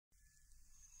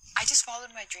just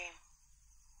followed my dream.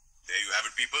 There you have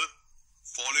it, people.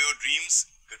 Follow your dreams.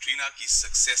 Katrina की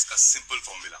success का simple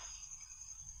formula.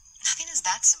 Nothing is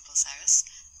that simple, Cyrus.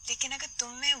 लेकिन अगर तुम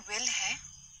में will है,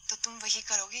 तो तुम वही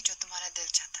करोगी जो तुम्हारा दिल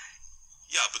चाहता है.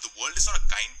 Yeah, but the world is not a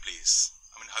kind place.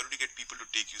 I mean, how did you get people to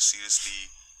take you seriously?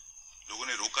 लोगों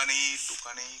ने रोका नहीं,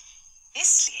 टोका नहीं.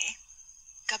 इसलिए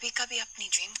कभी-कभी अपनी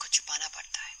ड्रीम को छुपाना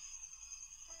पड़ता है.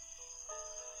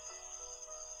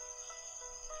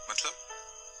 मतलब?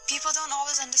 People don't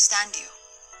always understand you,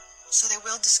 so they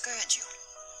will discourage you.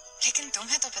 लेकिन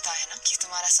तुम्हें तो पता है ना कि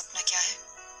तुम्हारा सपना क्या है,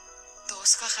 तो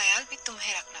उसका ख्याल भी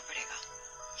तुम्हें रखना पड़ेगा.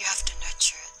 You have to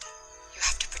nurture it, you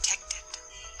have to protect it.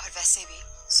 और वैसे भी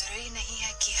जरूरी नहीं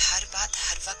है कि हर बात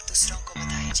हर वक्त दूसरों को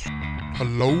बताई जाए.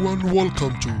 Hello and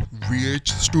welcome to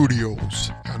VH Studios,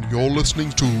 and you're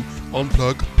listening to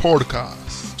Unplug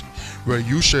Podcast, where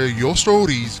you share your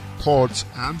stories, thoughts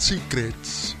and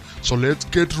secrets. So let's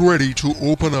get ready to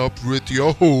open up with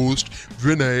your host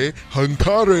Vinay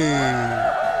Hankare.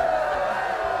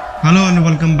 Hello and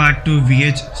welcome back to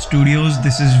VH Studios.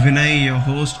 This is Vinay, your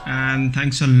host, and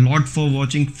thanks a lot for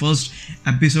watching first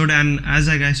episode. And as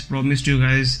I guys promised you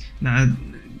guys, that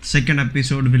second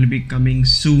episode will be coming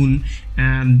soon,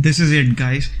 and this is it,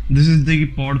 guys. This is the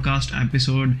podcast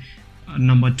episode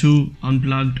number 2,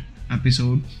 Unplugged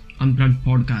episode, Unplugged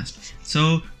podcast.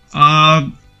 So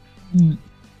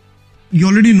you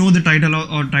already know the title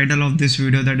of this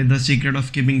video, that is The Secret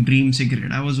of Keeping Dreams Secret.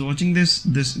 I was watching this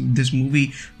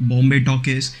movie, Bombay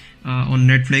Talkies, on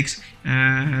Netflix,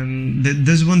 and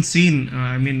there's one scene.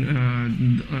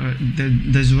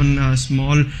 There's one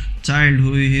small child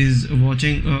who is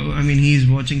watching. He's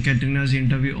watching Katrina's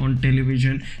interview on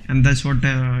television, and that's what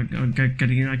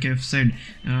Katrina Kaif said.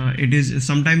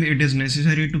 Sometimes it is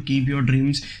necessary to keep your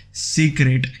dreams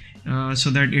secret. So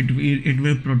that it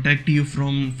will protect you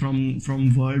from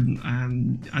world,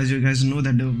 and as you guys know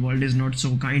that the world is not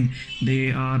so kind.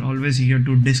 They are always here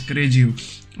to discourage you,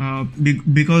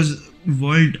 because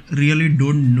world really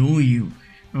don't know you.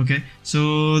 Okay,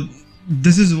 so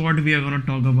this is what we are gonna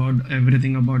talk about,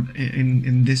 everything about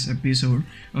in this episode.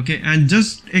 Okay, and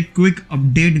just a quick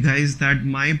update, guys, that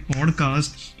my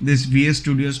podcast, this VS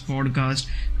Studios podcast,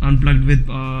 Unplugged with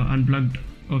Unplugged,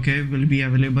 okay, will be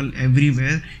available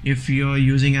everywhere. If you're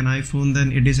using an iPhone,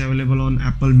 then it is available on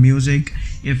Apple Music.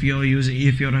 If you're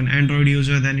an Android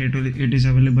user, then it is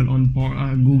available on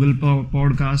Google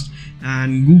Podcast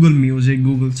and Google Music,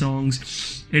 Google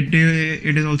Songs. It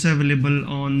is also available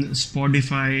on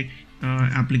Spotify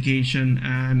application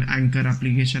and Anchor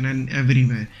application and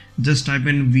everywhere. Just type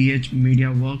in VH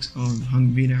Media Works or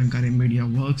Vinay Hankare Media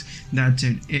Works. That's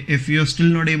it. If you're still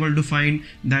not able to find,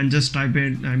 then just type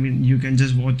it. You can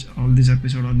just watch all this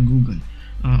episode on Google,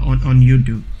 on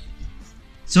YouTube.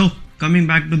 So coming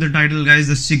back to the title, guys,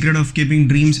 The Secret of Keeping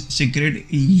Dreams Secret.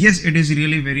 Yes, it is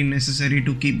really very necessary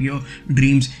to keep your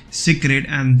dreams secret,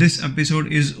 and this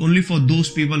episode is only for those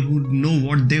people who know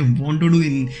what they want to do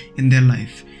in their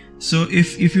life. So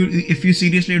if you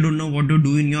seriously don't know what to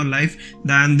do in your life,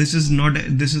 then this is not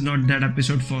that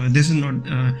episode for.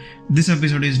 This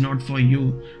episode is not for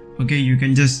you. Okay, you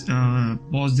can just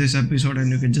pause this episode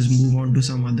and you can just move on to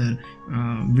some other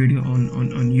video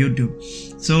on YouTube.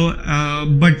 So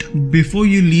but before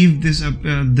you leave this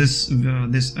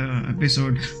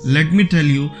episode, let me tell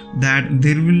you that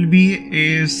there will be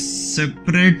a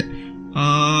separate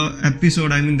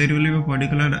episode. There will be a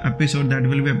particular episode that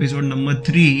will be episode number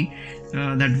 3,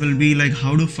 that will be like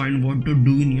how to find what to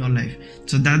do in your life.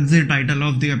 So that's the title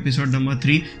of the episode number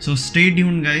 3. So stay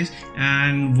tuned, guys,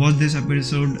 and watch this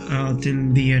episode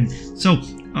till the end. So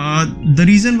the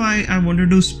reason why I wanted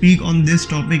to speak on this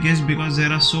topic is because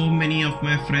there are so many of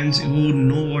my friends who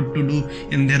know what to do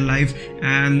in their life,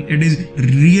 and it is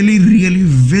really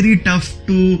very tough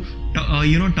to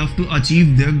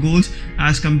achieve their goals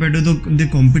as compared to the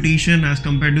competition, as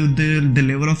compared to the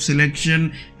level of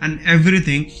selection and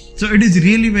everything. So it is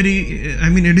really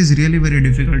very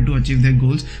difficult to achieve their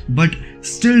goals, but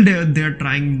still they are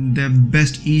trying their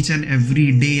best each and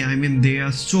every day. They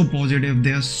are so positive,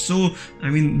 they're so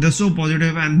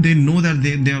positive, and they know that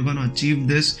they are gonna achieve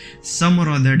this some or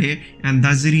other day, and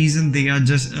that's the reason they are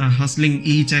just hustling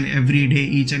each and every day,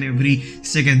 each and every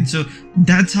second. So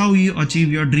that's how you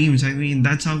achieve your dreams.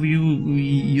 That's how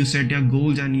you set your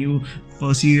goals and you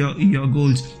pursue your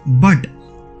goals. But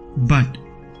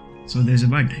so there's a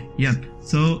but. Yep.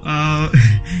 So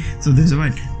so there's a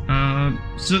but.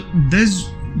 So there's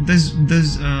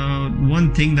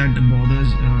one thing that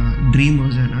bothers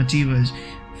dreamers and achievers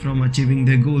from achieving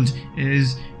their goals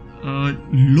is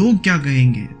लोग क्या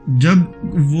कहेंगे जब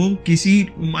वो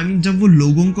जब वो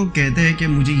लोगों को कहते हैं कि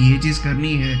मुझे ये चीज़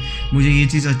करनी है, मुझे ये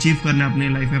चीज़ अचीव करना है अपने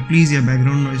लाइफ में, प्लीज़ ये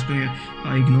बैकग्राउंड नॉइज़ को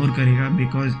इग्नोर करेगा,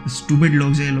 बिकॉज स्टूपिड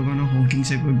लोग से लोगों ने हॉकिंग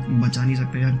से कोई बचा नहीं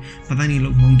सकता यार, पता नहीं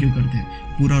लोग हॉन्क क्यों करते हैं,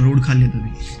 पूरा रोड खा लेते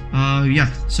भी। या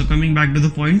so coming back to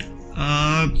the point,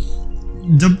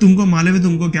 जब तुमको मालूम है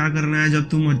तुमको क्या करना है, जब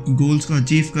तुम गोल्स को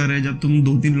अचीव कर रहे हो, जब तुम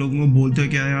 2-3 लोगों को बोलते हो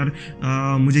कि यार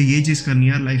मुझे ये चीज़ करनी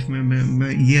है लाइफ में, मैं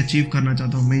ये अचीव करना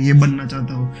चाहता हूँ, मैं ये बनना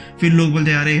चाहता हूँ, फिर लोग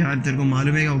बोलते हैं अरे यार तेरे को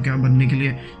मालूम है क्या वो क्या बनने के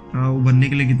लिए, वो बनने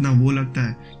के लिए कितना वो लगता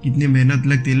है, कितनी मेहनत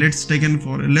लगती है। Let's take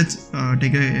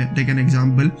an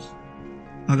example.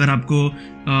 अगर आपको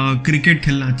क्रिकेट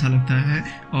खेलना अच्छा लगता है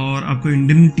और आपको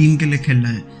इंडियन टीम के लिए खेलना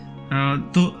है,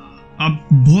 तो आप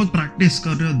बहुत प्रैक्टिस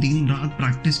कर रहे हो, दिन रात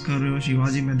प्रैक्टिस कर रहे हो,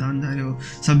 शिवाजी मैदान जा रहे हो,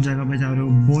 सब जगह पे जा रहे हो,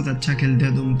 बहुत अच्छा खेलते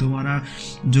हो तुम्हारा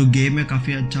जो गेम है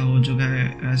काफ़ी अच्छा हो चुका है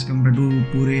एज़ कम्पेयर टू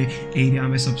पूरे एरिया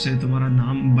में सबसे तुम्हारा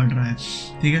नाम बढ़ रहा है,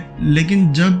 ठीक है।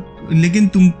 लेकिन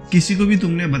तुम किसी को भी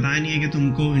तुमने बताया नहीं है कि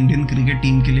तुमको इंडियन क्रिकेट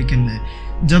टीम के लिए खेलना है।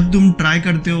 जब तुम ट्राई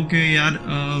करते हो कि यार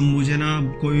मुझे ना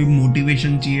कोई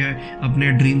मोटिवेशन चाहिए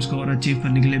अपने ड्रीम्स को और अचीव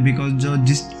करने के लिए, बिकॉज जो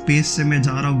जिस पेस से मैं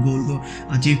जा रहा हूँ गोल को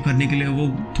अचीव करने के लिए वो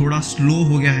थोड़ा स्लो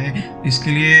हो गया है,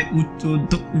 इसके लिए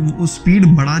उस स्पीड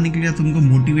बढ़ाने के लिए तुमको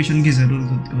मोटिवेशन की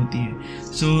ज़रूरत होती है।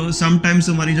 सो समटाइम्स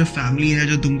तुम्हारी जो फैमिली है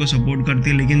जो तुमको सपोर्ट करती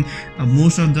है, लेकिन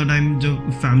मोस्ट ऑफ द टाइम जो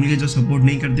फैमिली है जो सपोर्ट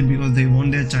नहीं करती, because they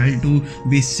want their child to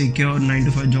be secure, 9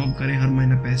 to 5 job करे, हर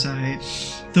महीना पैसा है,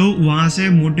 तो वहाँ से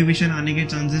मोटिवेशन आने के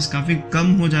चांसेस काफ़ी कम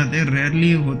हो जाते हैं।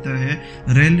 रेयरली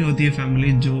होती है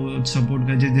फैमिली जो सपोर्ट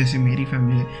करती है, जैसे मेरी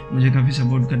फैमिली है मुझे काफ़ी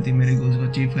सपोर्ट करती है मेरे गोल्स को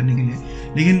अचीव करने के लिए,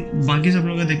 लेकिन बाकी सब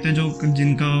लोग देखते हैं जो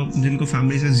जिनको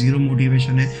फैमिली से ज़ीरो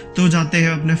मोटिवेशन है तो जाते हैं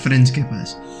अपने फ्रेंड्स के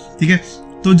पास, ठीक है।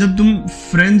 तो जब तुम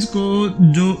फ्रेंड्स को,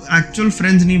 जो एक्चुअल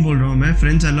फ्रेंड्स नहीं बोल रहा हूँ मैं,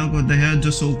 फ्रेंड्स अलग होते हैं,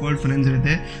 जो सो कॉल्ड फ्रेंड्स रहते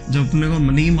हैं, जो अपने को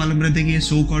नहीं मालूम रहते कि ये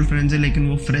सो कॉल्ड फ्रेंड्स है लेकिन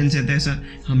वो फ्रेंड्स रहते हैं, ऐसा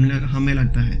हमें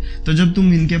लगता है। तो जब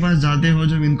तुम इनके पास जाते हो,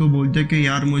 जब इनको बोलते हो कि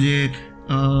यार मुझे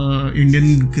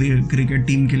इंडियन क्रिकेट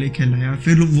टीम के लिए खेलना है,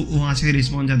 फिर वहाँ से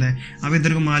रिस्पॉन्स आता है, अभी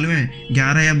तेरे को मालूम है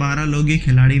 11 या 12 लोग ही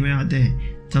खिलाड़ी में आते हैं,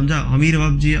 समझा, अमीर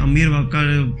बाप का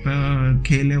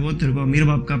खेल है वो, तेरे को अमीर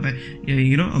बाप का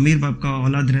अमीर बाप का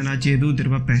औलाद रहना चाहिए, तू तेरे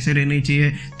पास पैसे रहने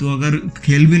चाहिए, तो अगर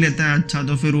खेल भी लेता है अच्छा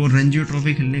तो फिर वो रणजी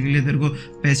ट्रॉफी खेलने के लिए तेरे को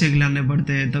पैसे खिलाने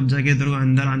पड़ते हैं, तब जाके तेरे को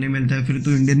अंदर आने मिलता है, फिर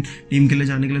तू इंडियन टीम के लिए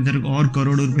जाने के लिए तेरे को और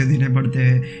करोड़ों रुपए देने पड़ते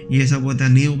हैं, ये सब होता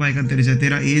है, नहीं हो पाएगा तेरे से।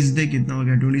 तेरा एज दे कितना हो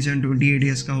गया, 27-28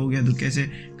 ईयर्स का हो गया, तो कैसे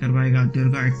कर पाएगा, तेरे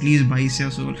को एटलीस्ट 22 या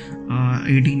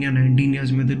 18 या 19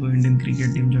 ईयर्स में तेरे को इंडियन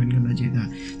क्रिकेट टीम ज्वाइन करना चाहिए था।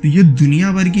 तो ये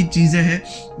दुनिया की चीजें हैं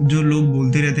जो लोग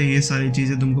बोलते रहते हैं, ये सारी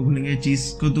चीजें तुमको बोलेंगे, चीज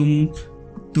को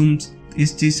तुम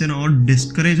इस चीज से ना और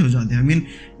डिस्करेज हो जाते हैं। I mean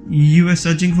you are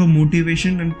searching for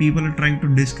motivation and people are trying to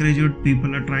discourage you,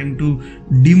 people are trying to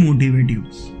demotivate you.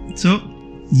 So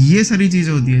ये सारी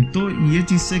चीज़ें होती है, तो ये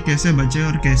चीज़ से कैसे बचे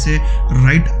और कैसे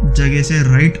राइट जगह से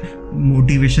राइट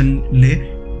मोटिवेशन ले,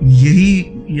 यही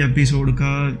एपिसोड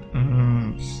का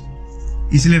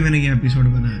इसलिए मैंने ये एपिसोड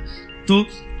बनाया। तो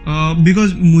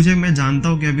बिकॉज मैं जानता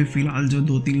हूँ कि अभी फ़िलहाल जो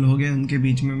 2-3 लोग हैं उनके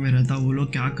बीच में मैं रहता, वो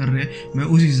लोग क्या कर रहे हैं, मैं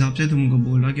उस हिसाब से तुमको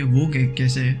बोला कि वो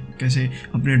कैसे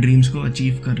अपने ड्रीम्स को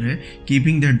अचीव कर रहे हैं,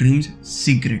 कीपिंग देयर ड्रीम्स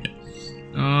सीक्रेट।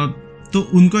 तो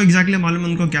उनको एग्जैक्टली मालूम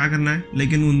उनको क्या करना है,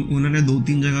 लेकिन उन्होंने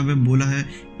 2-3 जगह पे बोला है,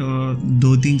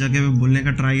 2-3 जगह पे बोलने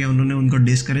का ट्राई किया, उन्होंने उनको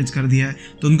डिस्करेज कर दिया है,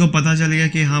 तो उनको पता चल गया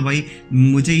कि हाँ भाई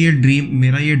मेरा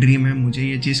ये ड्रीम है, मुझे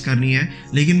ये चीज़ करनी है,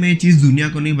 लेकिन मैं ये चीज़ दुनिया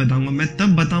को नहीं बताऊंगा, मैं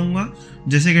तब बताऊंगा,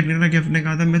 जैसे कैटरीना कैफ ने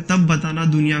कहा था, मैं तब बताना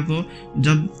दुनिया को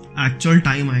जब एक्चुअल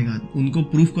टाइम आएगा। उनको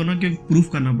प्रूफ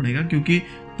करना पड़ेगा, क्योंकि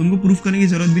तुमको प्रूफ करने की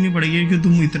ज़रूरत भी नहीं पड़ेगी, क्योंकि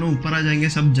तुम इतना ऊपर आ जाएंगे,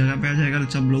 सब जगह पे आ जाएगा,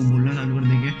 सब लोग बोलना चालू कर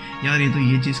देंगे, यार ये तो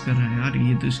ये चीज़ कर रहा है, यार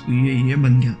ये तो इसको ये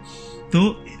बन गया। तो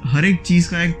हर एक चीज़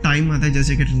का एक टाइम आता है,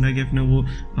 जैसे कैटरीना कैफ ने वो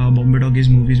बॉम्बे टॉकीज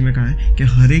मूवीज़ में कहा है कि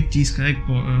हर एक चीज़ का एक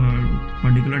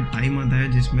पर्टिकुलर टाइम आता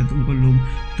है जिसमें तुम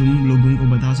लोगों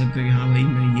को बता सकते हो कि हाँ भाई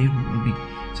मैं ये हूँ अभी,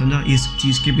 समझा, इस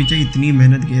चीज़ के पीछे इतनी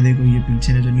मेहनत की है। देखो ये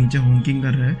पीछे जो नीचे हॉकिंग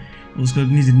कर रहा है, उसको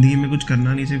अपनी ज़िंदगी में कुछ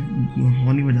करना नहीं, सिर्फ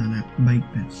हॉर्न ही बजाना है बाइक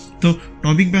पे। तो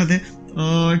टॉपिक पे आते हैं,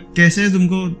 कैसे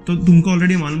तुमको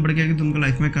ऑलरेडी मालूम पड़ गया कि तुमको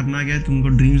लाइफ में करना क्या है, तुमको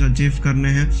ड्रीम्स अचीव करने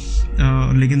हैं,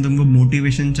 लेकिन तुमको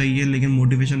मोटिवेशन चाहिए, लेकिन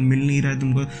मोटिवेशन मिल नहीं रहा है,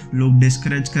 तुमको लोग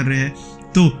डिस्करेज कर रहे हैं।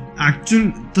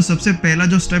 तो सबसे पहला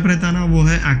जो स्टेप रहता है ना, वो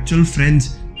है एक्चुअल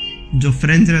फ्रेंड्स। जो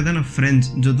फ्रेंड्स रहता है ना,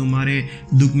 फ्रेंड्स जो तुम्हारे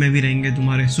दुख में भी रहेंगे,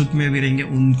 तुम्हारे सुख में भी रहेंगे,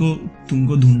 उनको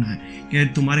तुमको ढूंढना है कि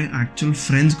तुम्हारे एक्चुअल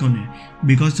फ्रेंड्स कौन है।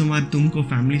 बिकॉज तुमको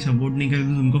फैमिली सपोर्ट नहीं करे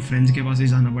तो तुमको फ्रेंड्स के पास ही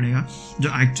जाना पड़ेगा, जो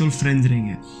एक्चुअल फ्रेंड्स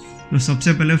रहेंगे। तो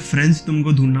सबसे पहले फ्रेंड्स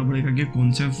तुमको ढूंढना पड़ेगा कि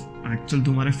कौन से एक्चुअल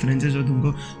तुम्हारे फ्रेंड्स हैं जो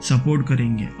तुमको सपोर्ट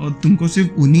करेंगे, और तुमको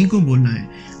सिर्फ उन्हीं को बोलना है।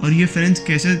 और ये फ्रेंड्स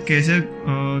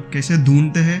कैसे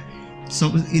ढूंढते हैं,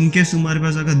 सब इनकेस तुम्हारे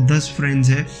पास अगर 10 फ्रेंड्स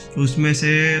है उसमें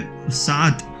से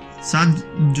 7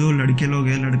 जो लड़के लोग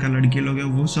हैं, लड़का लड़की लोग हैं,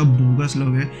 वो सब बोगस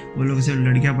लोग हैं। वो लोग सिर्फ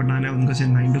लड़कियां पटाना है, उनको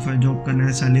सिर्फ 9 to 5 जॉब करना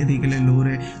है, सैलरी के लिए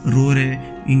रो रहे,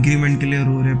 इंक्रीमेंट के लिए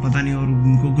रो रहे, पता नहीं, और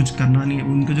उनको कुछ करना नहीं है।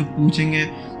 उनको जो पूछेंगे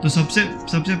तो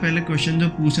सबसे पहले क्वेश्चन जो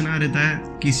पूछना रहता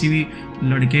है किसी भी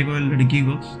लड़के को लड़की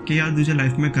को कि यार तुझे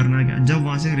लाइफ में करना क्या। जब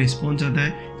वहाँ से रिस्पॉन्स आता है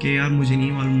कि यार मुझे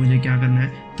नहीं मालूम मुझे क्या करना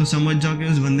है, तो समझ जाओ कि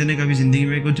उस बंदे ने कभी ज़िंदगी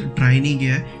में कुछ ट्राई नहीं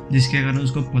किया है, जिसके कारण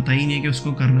उसको पता ही नहीं है कि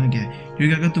उसको करना क्या है।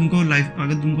 क्योंकि अगर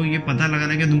तुमको ये पता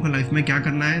लगाना है कि तुमको लाइफ में क्या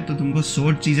करना है, तो तुमको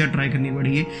 100 चीज़ें ट्राई करनी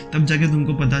पड़ेगी, तब जाके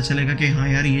तुमको पता चलेगा कि हाँ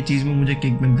यार ये चीज़ में मुझे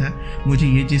किक मिलता है, मुझे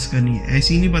ये चीज़ करनी है।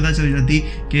 ऐसी नहीं पता चल जाती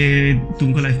कि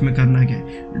तुमको लाइफ में करना क्या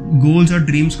है। गोल्स और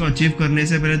ड्रीम्स को अचीव करने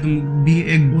से पहले तुम भी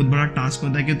एक बहुत बड़ा टास्क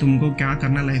होता है कि तुमको क्या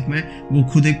करना लाइफ में, वो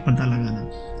खुद एक पता लगाना।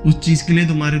 उस चीज़ के लिए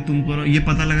तुमको ये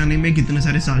पता लगाने में कितने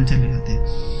सारे साल चले जाते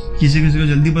हैं। किसी को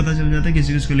जल्दी पता चल जाता है,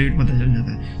 किसी को लेट पता चल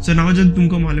जाता है। सो नाउ जब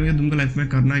तुमको मालूम है कि तुमको लाइफ में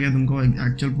करना क्या, तुमको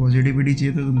एक्चुअल पॉजिटिविटी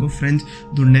चाहिए, तो तुमको फ्रेंड्स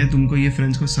ढूंढने हैं। तुमको ये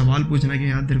फ्रेंड्स को सवाल पूछना है कि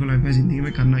यार तेरे को लाइफ में ज़िंदगी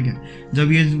में करना क्या है।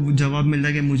 जब ये जवाब मिलता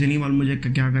है कि मुझे नहीं मालूम मुझे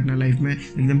क्या करना है लाइफ में,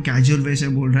 एकदम कैजुअल वे से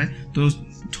बोल रहा है, तो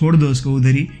छोड़ दो उसको उधर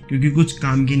ही, क्योंकि कुछ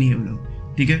काम की नहीं है वो लोग।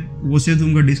 ठीक है, वो सिर्फ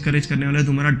तुमको डिस्करेज करने वाले,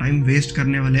 तुम्हारा टाइम वेस्ट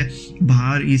करने वाले,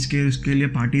 बाहर उसके लिए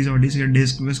पार्टीज वार्टीज के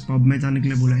डेस्क वेस्क पब में जाने के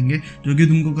लिए बुलाएंगे, जो कि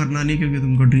तुमको करना नहीं, क्योंकि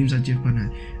तुमको ड्रीम्स अचीव करना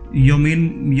है।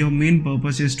 Your main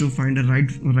purpose is to find a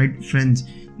right friends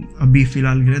अभी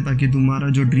फिलहाल के लिए, ताकि तुम्हारा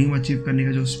जो ड्रीम अचीव करने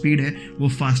का जो स्पीड है वो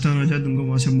फास्टर हो जाए, तुमको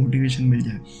वहाँ से मोटिवेशन मिल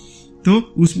जाए।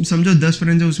 तो समझो 10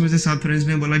 फ्रेंड्स है, उसमें से 7 फ्रेंड्स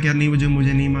ने बोला कि यार नहीं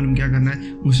मुझे नहीं मालूम क्या करना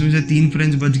है, उसमें से 3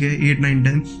 फ्रेंड्स बच गए, 8, 9,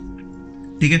 10।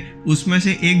 ठीक है, उसमें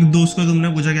से एक दोस्त को तुमने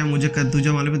पूछा क्या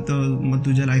तुझे मालूम है तो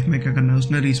तुझे लाइफ में क्या करना है,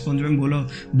 उसने रिस्पॉन्स में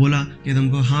बोला कि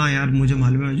तुमको हाँ यार मुझे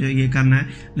मालूम है मुझे ये करना है,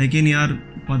 लेकिन यार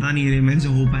पता नहीं मेरे से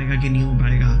हो पाएगा कि नहीं हो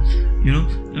पाएगा,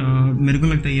 मेरे को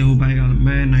लगता है ये हो पाएगा,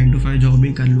 मैं 9 to 5 जॉब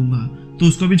ही कर लूँगा, तो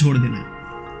उसको भी छोड़ देना है।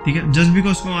 ठीक है, जस्ट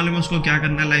बिकॉज उसको मालूम है उसको क्या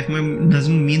करना है लाइफ में,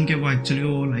 डजंट मीन कि वो एक्चुअली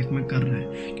वो लाइफ में कर रहा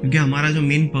है। क्योंकि हमारा जो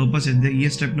मेन पर्पस है, ये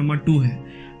स्टेप नंबर 2 है।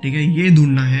 ठीक है, ये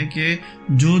ढूंढना है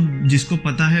कि जिसको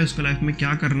पता है उसको लाइफ में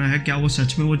क्या करना है, क्या वो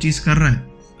सच में वो चीज़ कर रहा है।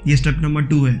 ये स्टेप नंबर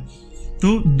 2 है।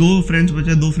 तो 2 फ्रेंड्स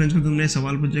बचे, 2 फ्रेंड्स को तुमने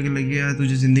सवाल पूछे कि लगे यार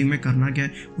तुझे ज़िंदगी में करना क्या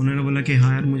है। उन्होंने बोला कि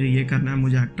हाँ यार मुझे ये करना है,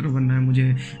 मुझे एक्टर बनना है,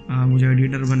 मुझे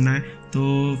एडिटर बनना है।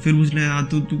 तो फिर पूछना यार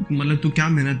तू क्या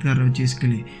मेहनत कर रहा है चीज़ के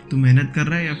लिए, तू मेहनत कर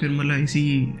रहा है या फिर मतलब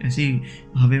ऐसी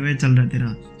हवे में चल रहा है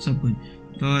तेरा सब कुछ।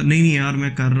 तो नहीं यार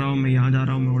मैं कर रहा हूँ, मैं यहाँ जा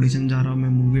रहा हूँ, मैं ऑडिशन जा रहा हूँ, मैं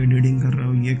मूवी एडिटिंग कर रहा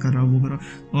हूँ, ये कर रहा हूँ, वो कर रहा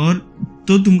हूँ। और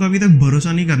तो तुमको अभी तक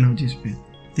भरोसा नहीं करना उस चीज़ पे।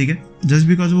 ठीक है, जस्ट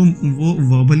बिकॉज वो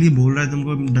वर्बली बोल रहा है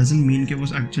तुमको डजंट मीन कि वो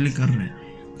एक्चुअली कर रहा है।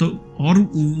 तो और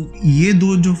ये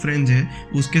 2 जो फ्रेंड्स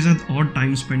हैं उसके साथ और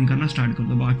टाइम स्पेंड करना स्टार्ट कर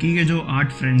दो। बाकी के जो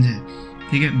 8 फ्रेंड्स हैं,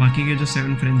 ठीक है, बाकी के जो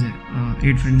 7 फ्रेंड्स हैं,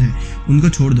 8 फ्रेंड्स हैं, उनको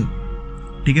छोड़ दो।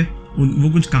 ठीक है,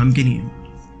 वो कुछ काम के नहीं है।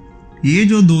 ये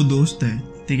जो 2 दोस्त हैं,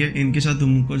 ठीक है, इनके साथ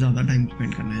तुमको ज़्यादा टाइम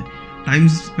स्पेंड करना है। टाइम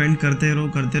स्पेंड करते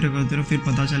रहो, फिर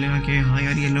पता चलेगा कि हाँ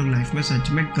यार ये लोग लाइफ में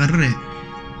सच में कर रहे हैं,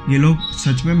 ये लोग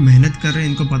सच में मेहनत कर रहे हैं,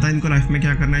 इनको पता है इनको लाइफ में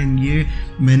क्या करना है, ये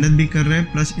मेहनत भी कर रहे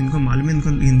हैं, प्लस इनको मालूम है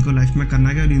इनको लाइफ में करना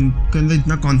है, और इनके अंदर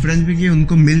इतना कॉन्फिडेंस भी कि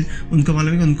उनको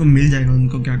मालूम है कि उनको मिल जाएगा,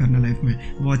 उनको क्या करना है लाइफ में,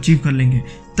 वो अचीव कर लेंगे।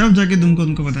 तब जाके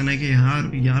उनको बताना है कि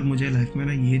यार मुझे लाइफ में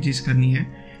ना ये चीज़ करनी है,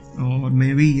 और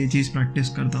मैं भी ये चीज़ प्रैक्टिस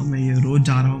करता हूँ, मैं ये रोज़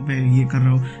जा रहा हूँ, मैं ये कर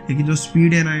रहा हूँ, लेकिन जो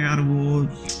स्पीड है ना यार वो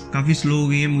काफ़ी स्लो हो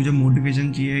गई है, मुझे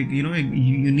मोटिवेशन चाहिए।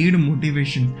 You need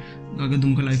motivation. अगर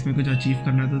तुमको लाइफ में कुछ अचीव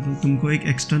करना है तो तुमको एक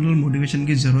एक्सटर्नल मोटिवेशन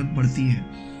की ज़रूरत पड़ती है।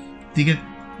 ठीक है,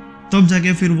 तब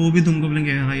जाके फिर वो भी तुमको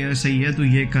बोलेंगे हाँ यार सही है तो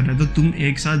ये कर रहा है। तो तुम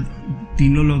एक साथ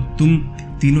तुम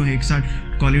तीनों एक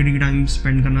साथ क्वालिटी टाइम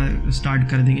स्पेंड करना स्टार्ट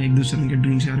कर देंगे, एक दूसरे के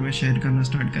ड्रीम्स के बारे में शेयर करना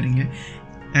स्टार्ट करेंगे।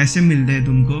 ऐसे मिलते हैं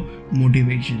तुमको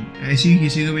मोटिवेशन। ऐसे ही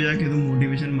किसी को भी जाके तुम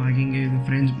मोटिवेशन मांगेंगे तो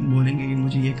फ्रेंड्स बोलेंगे कि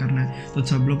मुझे ये करना है, तो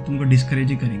सब लोग तुमको डिस्करेज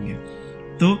ही करेंगे।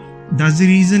 तो दैट्स द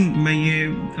रीज़न मैं ये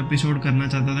एपिसोड करना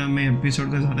चाहता था। मैं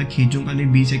एपिसोड का ज़्यादा खींचूंगा नहीं,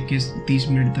 20, 21, 30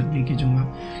 मिनट तक नहीं खींचूंगा,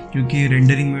 क्योंकि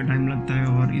रेंडरिंग में टाइम लगता है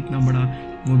और इतना बड़ा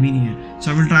वो भी नहीं है।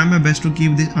 सो I will try my best to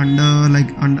keep this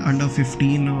under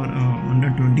 15 और अंडर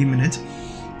 20 मिनट्स।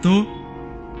 तो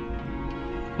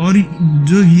और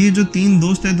जो ये जो 3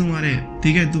 दोस्त है तुम्हारे,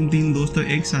 ठीक है, तुम 3 दोस्त हो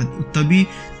एक साथ, तभी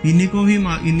इन्हीं को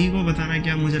बताना है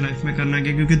क्या मुझे लाइफ में करना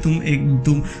क्या, क्योंकि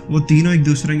तुम वो तीनों एक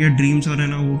दूसरे के ड्रीम्स और है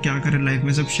ना वो क्या करे लाइफ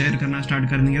में सब शेयर करना स्टार्ट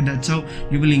कर देंगे. That's how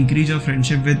you will increase your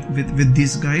friendship with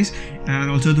this guys. And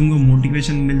also तुमको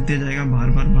मोटिवेशन मिलते जाएगा बार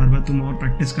बार तुम और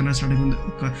प्रैक्टिस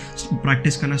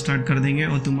करना स्टार्ट कर देंगे.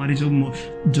 और तुम्हारी जो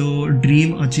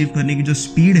ड्रीम अचीव करने की जो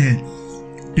स्पीड है,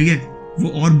 ठीक है, वो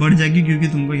और बढ़ जाएगी, क्योंकि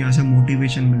तुमको यहाँ से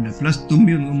मोटिवेशन मिल रहा है, प्लस तुम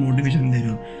भी उनको मोटिवेशन दे रहे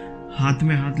हो. हाथ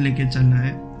में हाथ लेके चलना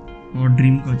है और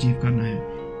ड्रीम को अचीव करना है.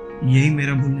 यही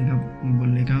मेरा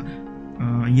बोलने का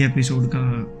ये एपिसोड का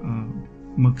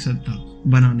मकसद था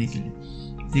बनाने के लिए,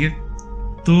 ठीक है.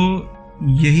 तो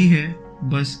यही है,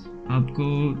 बस आपको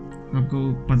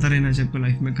पता रहना चाहिए आपको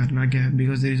लाइफ में करना क्या है,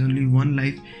 because there is only one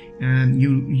life and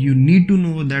you need to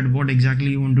know that what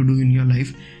exactly you want to do in your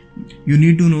life. You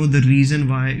need to know the reason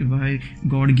why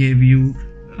God gave you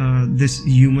this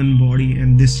human body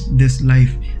and this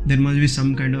life. There must be some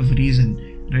kind of reason,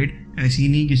 right? ऐसी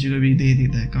नहीं किसी को भी दे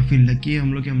देता है. काफ़ी lucky है हम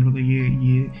लोग को ये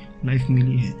लाइफ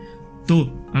मिली है. तो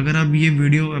अगर आप ये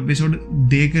वीडियो एपिसोड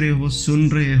देख रहे हो, सुन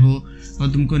रहे हो और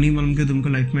तुमको नहीं मालूम कि तुमको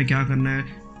लाइफ में क्या करना है,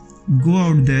 go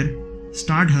out there,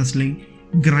 start hustling,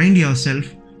 grind yourself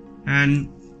and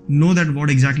know that what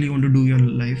exactly you want to do in your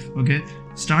life. Okay,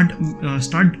 start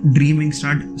dreaming,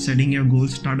 start setting your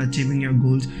goals, start achieving your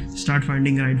goals, start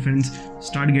finding right friends,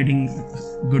 start getting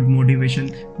good motivation.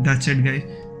 That's it, guys.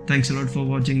 Thanks a lot for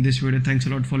watching this video. Thanks a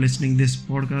lot for listening this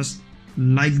podcast.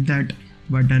 Like that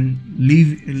button, leave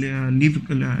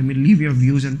your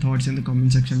views and thoughts in the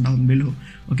comment section down below.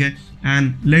 Okay, and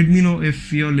let me know if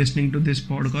you're listening to this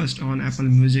podcast on Apple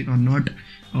Music or not,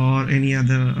 or any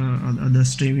other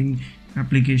streaming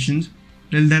applications.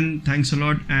 Till then, thanks a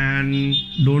lot, and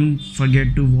don't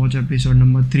forget to watch episode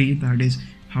number 3, that is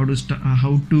how to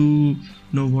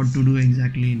know what to do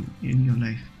exactly in your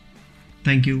life.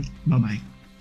 Thank you. Bye bye.